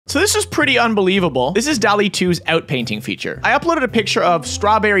So this is pretty unbelievable. This is DALL-E 2's outpainting feature. I uploaded a picture of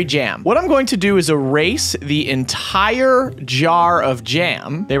strawberry jam. What I'm going to do is erase the entire jar of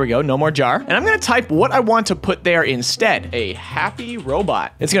jam. There we go, no more jar. And I'm gonna type what I want to put there instead. A happy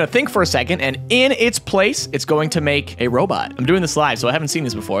robot. It's gonna think for a second, and in its place, it's going to make a robot. I'm doing this live, so I haven't seen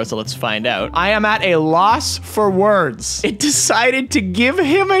this before, so let's find out. I am at a loss for words. It decided to give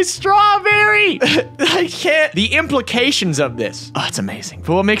him a strawberry. I can't. The implications of this. Oh, it's amazing.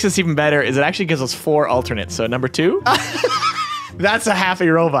 But what makes this even better is it actually gives us 4 alternates. So number 2. That's a happy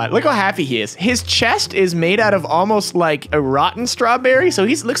robot. Look how happy he is. His chest is made out of almost like a rotten strawberry. So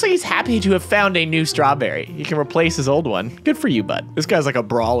looks like he's happy to have found a new strawberry. He can replace his old one. Good for you, bud. This guy's like a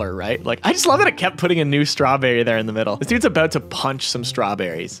brawler, right? Like, I just love that it kept putting a new strawberry there in the middle. This dude's about to punch some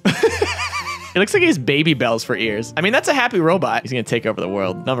strawberries. It looks like he has baby bells for ears. I mean, that's a happy robot. He's gonna take over the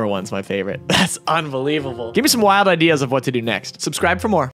world. Number 1's my favorite. That's unbelievable. Give me some wild ideas of what to do next. Subscribe for more.